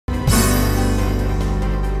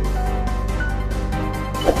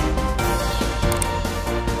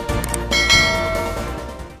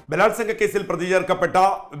ബലാത്സംഗ കേസിൽ പ്രതി ചേർക്കപ്പെട്ട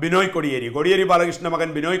കോടിയേരി ബാലകൃഷ്ണന്റെ മകൻ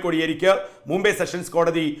ബിനോയ് കോടിയേരിക്ക് മുംബൈ സെഷൻസ്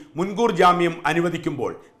കോടതി മുൻകൂർ ജാമ്യം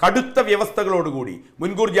അനുവദിക്കുമ്പോൾ കടുത്ത വ്യവസ്ഥകളോടുകൂടി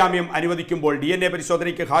മുൻകൂർ ജാമ്യം അനുവദിക്കുമ്പോൾ DNA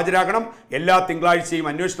പരിശോധനയ്ക്ക് ഹാജരാകണം. എല്ലാ തിങ്കളാഴ്ചയും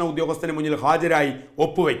അന്വേഷണ ഉദ്യോഗസ്ഥന് മുന്നിൽ ഹാജരായി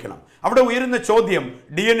ഒപ്പുവയ്ക്കണം. അവിടെ ഉയരുന്ന ചോദ്യം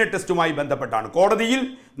DNA ടെസ്റ്റുമായി ബന്ധപ്പെട്ടാണ്. കോടതിയിൽ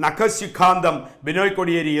നഖശിഖാന്തം ബിനോയ്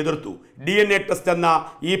കോടിയേരി എതിർത്തു. DNA ടെസ്റ്റ് എന്ന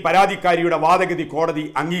ഈ പരാതിക്കാരിയുടെ വാദഗതി കോടതി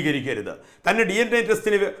അംഗീകരിക്കരുത്. തന്നെ DNA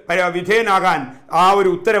ടെസ്റ്റിന് വിധേയനാകാൻ ആ ഒരു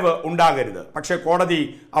ഉത്തരവ് ഉണ്ടാകരുത്. പക്ഷേ കോടതി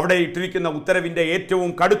അവിടെ ഇട്ടിരിക്കുന്ന ഉത്തരവിൻ്റെ ഏറ്റവും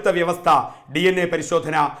കടുത്ത വ്യവസ്ഥ DNA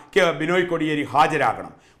പരിശോധനയ്ക്ക് ബിനോയ് കോടിയേരി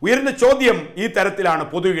ഹാജരാകണം. ഉയർന്ന ചോദ്യം ഈ തരത്തിലാണ്.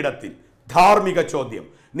 പൊതുയിടത്തിൽ ധാർമ്മിക ചോദ്യം.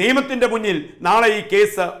 നിയമത്തിന്റെ മുന്നിൽ നാളെ ഈ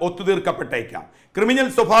കേസ് ഒത്തുതീർക്കപ്പെട്ടേക്കാം. ക്രിമിനൽ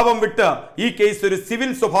സ്വഭാവം വിട്ട് ഈ കേസ് ഒരു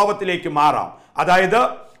സിവിൽ സ്വഭാവത്തിലേക്ക് മാറാം. അതായത്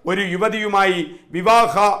ഒരു യുവതിയുമായി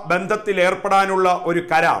വിവാഹ ബന്ധത്തിൽ ഏർപ്പെടാനുള്ള ഒരു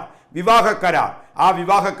കരാർ, വിവാഹ കരാർ, ആ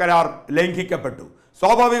വിവാഹ കരാർ ലംഘിക്കപ്പെട്ടു.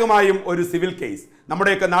 സ്വാഭാവികമായും ഒരു സിവിൽ കേസ്,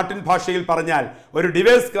 നമ്മുടെയൊക്കെ നാട്ടിൻ ഭാഷയിൽ പറഞ്ഞാൽ ഒരു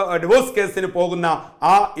ഡിവോഴ്സ് കേസിന് പോകുന്ന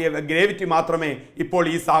ആ ഗ്രേവിറ്റി മാത്രമേ ഇപ്പോൾ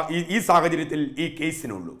ഈ സാഹചര്യത്തിൽ ഈ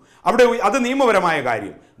കേസിനുള്ളൂ. അവിടെ അത് നിയമപരമായ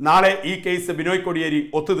കാര്യം. നാളെ ഈ കേസ് ബിനോയ് കോടിയേരി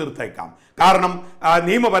ഒത്തുതീർത്തേക്കാം. കാരണം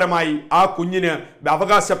നിയമപരമായി ആ കുഞ്ഞിന്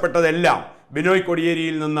അവകാശപ്പെട്ടതെല്ലാം ബിനോയ്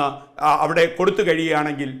കോടിയേരിയിൽ നിന്ന് അവിടെ കൊടുത്തു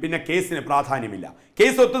കഴിയുകയാണെങ്കിൽ പിന്നെ കേസിന് പ്രാധാന്യമില്ല.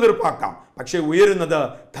 കേസ് ഒത്തുതീർപ്പാക്കാം. പക്ഷേ ഉയരുന്നത്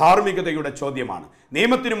ധാർമ്മികതയുടെ ചോദ്യമാണ്.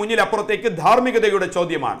 നിയമത്തിന് മുന്നിൽ അപ്പുറത്തേക്ക് ധാർമ്മികതയുടെ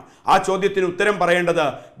ചോദ്യമാണ്. ആ ചോദ്യത്തിന് ഉത്തരം പറയേണ്ടത്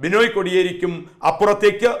ബിനോയ് കോടിയേരിക്കും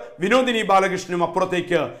അപ്പുറത്തേക്ക്, വിനോദിനി ബാലകൃഷ്ണനും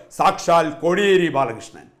അപ്പുറത്തേക്ക് സാക്ഷാൽ കോടിയേരി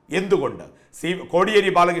ബാലകൃഷ്ണൻ. എന്തുകൊണ്ട് കോടിയേരി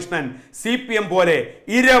ബാലകൃഷ്ണൻ CPM പോലെ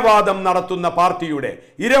ഇരവാദം നടത്തുന്ന പാർട്ടിയുടെ,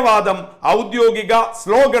 ഇരവാദം ഔദ്യോഗിക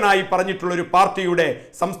സ്ലോഗനായി പറഞ്ഞിട്ടുള്ള ഒരു പാർട്ടിയുടെ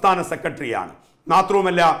സംസ്ഥാന സെക്രട്ടറിയാണ്.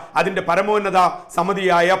 മാത്രവുമല്ല അതിൻ്റെ പരമോന്നത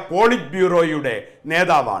സമിതിയായ പോളിറ്റ് ബ്യൂറോയുടെ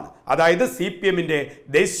നേതാവാണ്. അതായത് CPMന്റെ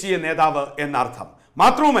ദേശീയ നേതാവ് എന്നർത്ഥം.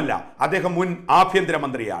 മാത്രവുമല്ല അദ്ദേഹം മുൻ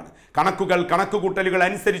ആഭ്യന്തരമന്ത്രിയാണ്. കണക്കുകൂട്ടലുകൾ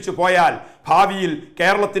അനുസരിച്ച് പോയാൽ ഭാവിയിൽ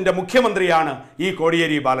കേരളത്തിൻ്റെ മുഖ്യമന്ത്രിയാണ് ഈ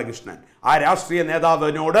കോടിയേരി ബാലകൃഷ്ണൻ. ആ രാഷ്ട്രീയ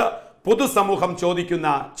നേതാവിനോട് പൊതുസമൂഹം ചോദിക്കുന്ന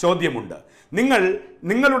ചോദ്യമുണ്ട്.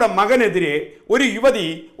 നിങ്ങളുടെ മകനെതിരെ ഒരു യുവതി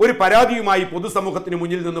ഒരു പരാതിയുമായി പൊതുസമൂഹത്തിന്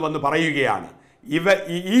മുന്നിൽ നിന്ന് വന്ന് പറയുകയാണ്,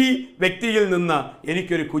 ഈ വ്യക്തിയിൽ നിന്ന്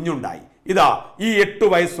എനിക്കൊരു കുഞ്ഞുണ്ടായി. ഇതാ ഈ 8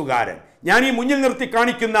 വയസ്സുകാരൻ, ഞാൻ ഈ മുന്നിൽ നിർത്തി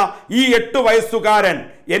കാണിക്കുന്ന ഈ 8 വയസ്സുകാരൻ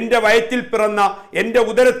എൻ്റെ വയറ്റിൽ പിറന്ന, എൻ്റെ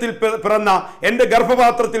ഉദരത്തിൽ പിറന്ന, എൻ്റെ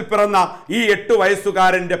ഗർഭപാത്രത്തിൽ പിറന്ന ഈ 8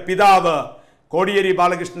 വയസ്സുകാരൻ്റെ പിതാവ് കോടിയേരി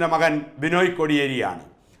ബാലകൃഷ്ണന്റെ മകൻ ബിനോയ് കോടിയേരിയാണ്.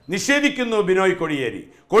 നിഷേധിക്കുന്നു ബിനോയ്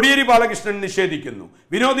കോടിയേരി ബാലകൃഷ്ണൻ നിഷേധിക്കുന്നു,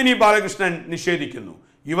 വിനോദിനി ബാലകൃഷ്ണൻ നിഷേധിക്കുന്നു.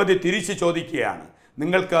 യുവതി തിരിച്ചു ചോദിക്കുകയാണ്,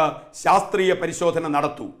 നിങ്ങൾക്ക് ശാസ്ത്രീയ പരിശോധന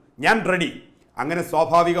നടത്തൂ, ഞാൻ റെഡി. അങ്ങനെ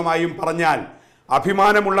സ്വാഭാവികമായും പറഞ്ഞാൽ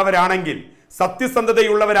അഭിമാനമുള്ളവരാണെങ്കിൽ,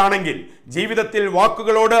 സത്യസന്ധതയുള്ളവരാണെങ്കിൽ, ജീവിതത്തിൽ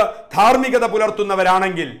വാക്കുകളോട് ധാർമ്മികത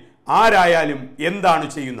പുലർത്തുന്നവരാണെങ്കിൽ ആരായാലും എന്താണ്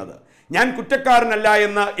ചെയ്യുന്നത്? ഞാൻ കുറ്റക്കാരനല്ല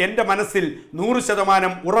എന്ന് എൻ്റെ മനസ്സിൽ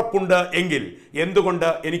 100% ഉറപ്പുണ്ട് എങ്കിൽ എന്തുകൊണ്ട്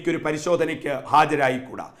എനിക്കൊരു പരിശോധനയ്ക്ക്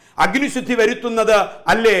ഹാജരായിക്കൂടാ? അഗ്നിശുദ്ധി വരുത്തുന്നത്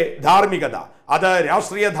അല്ലേ ധാർമ്മികത? അത്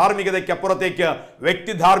രാഷ്ട്രീയ ധാർമ്മികതയ്ക്കപ്പുറത്തേക്ക്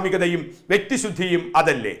വ്യക്തിധാർമ്മികതയും വ്യക്തിശുദ്ധിയും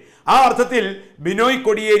അതല്ലേ? ആ അർത്ഥത്തിൽ ബിനോയ്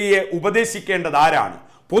കോടിയേരിയെ ഉപദേശിക്കേണ്ടത് ആരാണ്?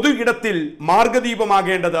 പൊതു ഇടത്തിൽ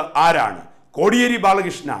മാർഗദീപമാകേണ്ടത് ആരാണ്? കോടിയേരി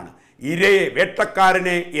ബാലകൃഷ്ണനാണ്. ഇരയെ,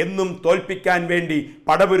 വേട്ടക്കാരനെ എന്നും തോൽപ്പിക്കാൻ വേണ്ടി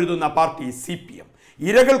പടപൊരുതുന്ന പാർട്ടി CPM.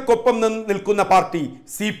 ഇരകൾക്കൊപ്പം നിൽക്കുന്ന പാർട്ടി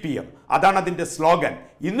CPM. അതാണ് അതിൻ്റെ സ്ലോഗൻ.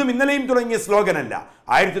 ഇന്നും ഇന്നലെയും തുടങ്ങിയ സ്ലോഗനല്ല.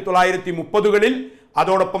 1930കളിൽ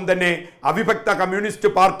അതോടൊപ്പം തന്നെ അവിഭക്ത കമ്മ്യൂണിസ്റ്റ്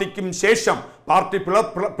പാർട്ടിക്കും ശേഷം പാർട്ടി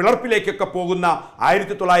പിളർപ്പിലേക്കൊക്കെ പോകുന്ന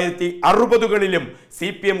 1960കളിലും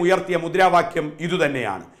CPM ഉയർത്തിയ മുദ്രാവാക്യം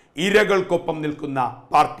ഇതുതന്നെയാണ്. ഇരകൾക്കൊപ്പം നിൽക്കുന്ന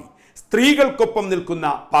പാർട്ടി, സ്ത്രീകൾക്കൊപ്പം നിൽക്കുന്ന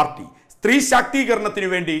പാർട്ടി, സ്ത്രീ ശാക്തീകരണത്തിനു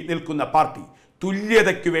വേണ്ടി നിൽക്കുന്ന പാർട്ടി,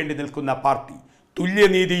 തുല്യതയ്ക്ക് വേണ്ടി നിൽക്കുന്ന പാർട്ടി,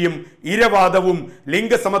 തുല്യനീതിയും ഇരവാദവും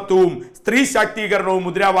ലിംഗസമത്വവും സ്ത്രീ ശാക്തീകരണവും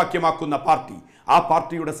മുദ്രാവാക്യമാക്കുന്ന പാർട്ടി. ആ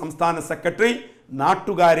പാർട്ടിയുടെ സംസ്ഥാന സെക്രട്ടറി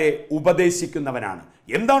നാട്ടുകാരെ ഉപദേശിക്കുന്നവനാണ്.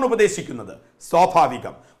 എന്താണ് ഉപദേശിക്കുന്നത്?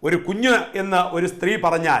 സ്വാഭാവികം. ഒരു കുഞ്ഞ് എന്ന് ഒരു സ്ത്രീ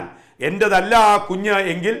പറഞ്ഞാൽ എൻ്റെതല്ല ആ കുഞ്ഞ്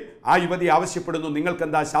എങ്കിൽ ആ യുവതി ആവശ്യപ്പെടുന്നു,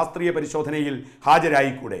 നിങ്ങൾക്കെന്താ ശാസ്ത്രീയ പരിശോധനയിൽ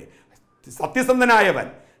ഹാജരായിക്കൂടെ? സത്യസന്ധനായവൻ,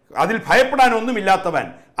 അതിൽ ഭയപ്പെടാനൊന്നുമില്ലാത്തവൻ,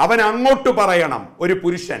 അവൻ അങ്ങോട്ട് പറയണം, ഒരു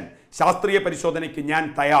പുരുഷൻ ശാസ്ത്രീയ പരിശോധനയ്ക്ക് ഞാൻ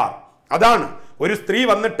തയ്യാർ. അതാണ്. ഒരു സ്ത്രീ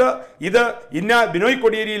വന്നിട്ട് ഇത് ഇന്ന ബിനോയ്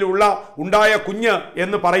കോടിയേരിയിലുള്ള ഉണ്ടായ കുഞ്ഞ്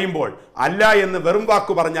എന്ന് പറയുമ്പോൾ അല്ല എന്ന് വെറും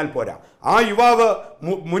വാക്ക് പറഞ്ഞാൽ പോരാ. ആ യുവാവ്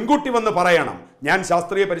മുൻകൂട്ടി വന്ന് പറയണം, ഞാൻ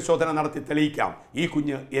ശാസ്ത്രീയ പരിശോധന നടത്തി തെളിയിക്കാം, ഈ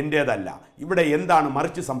കുഞ്ഞ് എൻ്റേതല്ല. ഇവിടെ എന്താണ്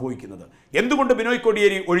മറിച്ച് സംഭവിക്കുന്നത്? എന്തുകൊണ്ട് ബിനോയ്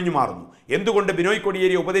കോടിയേരി ഒഴിഞ്ഞു മാറുന്നു? എന്തുകൊണ്ട് ബിനോയ്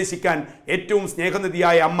കോടിയേരി ഉപദേശിക്കാൻ ഏറ്റവും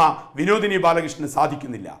സ്നേഹനിധിയായ അമ്മ വിനോദിനി ബാലകൃഷ്ണന്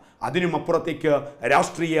സാധിക്കുന്നില്ല? അതിനും അപ്പുറത്തേക്ക്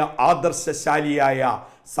രാഷ്ട്രീയ ആദർശശാലിയായ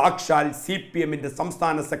സാക്ഷാൽ CPMന്റെ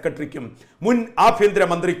സംസ്ഥാന സെക്രട്ടറിക്കും മുൻ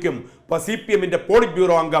ആഭ്യന്തരമന്ത്രിക്കും CPMന്റെ പോളിറ്റ്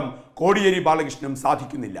ബ്യൂറോ അംഗം കോടിയേരി ബാലകൃഷ്ണനും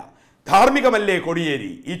സാധിക്കുന്നില്ല. ധാർമ്മികമല്ലേ കോടിയേരി?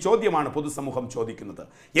 ഈ ചോദ്യമാണ് പൊതുസമൂഹം ചോദിക്കുന്നത്.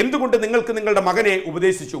 എന്തുകൊണ്ട് നിങ്ങൾക്ക് നിങ്ങളുടെ മകനെ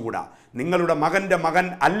ഉപദേശിച്ചുകൂടാ? നിങ്ങളുടെ മകൻ്റെ മകൻ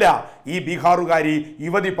അല്ല ഈ ബീഹാറുകാരി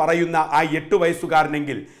യുവതി പറയുന്ന ആ 8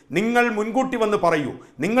 വയസ്സുകാരനെങ്കിൽ നിങ്ങൾ മുൻകൂട്ടി വന്ന് പറയൂ,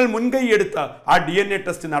 നിങ്ങൾ മുൻകൈയെടുത്ത് ആ DNA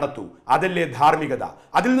ടെസ്റ്റ് നടത്തൂ. അതല്ലേ ധാർമ്മികത?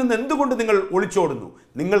 അതിൽ നിന്ന് എന്തുകൊണ്ട് നിങ്ങൾ ഒളിച്ചോടുന്നു?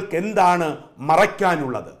 നിങ്ങൾക്ക് എന്താണ്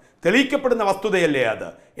മറയ്ക്കാനുള്ളത്? തെളിയിക്കപ്പെടുന്ന വസ്തുതയല്ലേ അത്?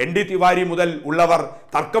 ND തിവാരി മുതൽ ഉള്ളവർ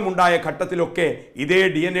തർക്കമുണ്ടായ ഘട്ടത്തിലൊക്കെ ഇതേ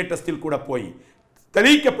DNA ടെസ്റ്റിൽ കൂടെ പോയി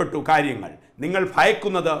തെളിയിക്കപ്പെട്ടു കാര്യങ്ങൾ. നിങ്ങൾ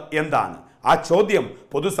ഭയക്കുന്നത് എന്താണ്? ആ ചോദ്യം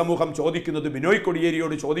പൊതുസമൂഹം ചോദിക്കുന്നത് ബിനോയ്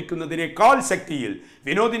കോടിയേരിയോട് ചോദിക്കുന്നതിനേക്കാൾ ശക്തിയിൽ,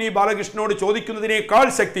 വിനോദിനി ബാലകൃഷ്ണനോട് ചോദിക്കുന്നതിനേക്കാൾ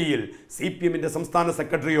ശക്തിയിൽ CPM-ന്റെ സംസ്ഥാന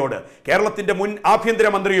സെക്രട്ടറിയോട്, കേരളത്തിന്റെ മുൻ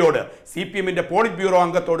ആഭ്യന്തരമന്ത്രിയോട്, CPM-ന്റെ പോളിറ്റ് ബ്യൂറോ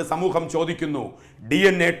അംഗത്തോട് സമൂഹം ചോദിക്കുന്നു.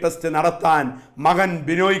 DNA ടെസ്റ്റ് നടത്താൻ മകൻ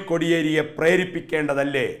ബിനോയ് കോടിയേരിയെ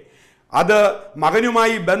പ്രേരിപ്പിക്കേണ്ടതല്ലേ? അത്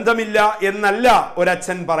മകനുമായി ബന്ധമില്ല എന്നല്ല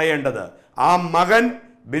ഒരച്ഛൻ പറയേണ്ടത്. ആ മകൻ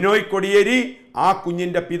ബിനോയ് കോടിയേരി ആ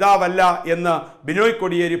കുഞ്ഞിൻ്റെ പിതാവല്ല എന്ന് ബിനോയ്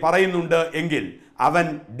കോടിയേരി പറയുന്നുണ്ട് എങ്കിൽ അവൻ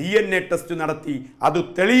DNA ടെസ്റ്റ് നടത്തി അത്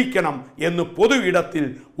തെളിയിക്കണം എന്ന് പൊതു ഇടത്തിൽ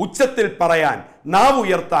ഉച്ചത്തിൽ പറയാൻ, നാവ്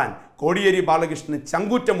ഉയർത്താൻ കോടിയേരി ബാലകൃഷ്ണന്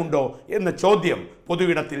ചങ്കൂറ്റമുണ്ടോ എന്ന ചോദ്യം പൊതു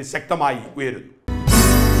ഇടത്തിൽ ശക്തമായി ഉയരുന്നു.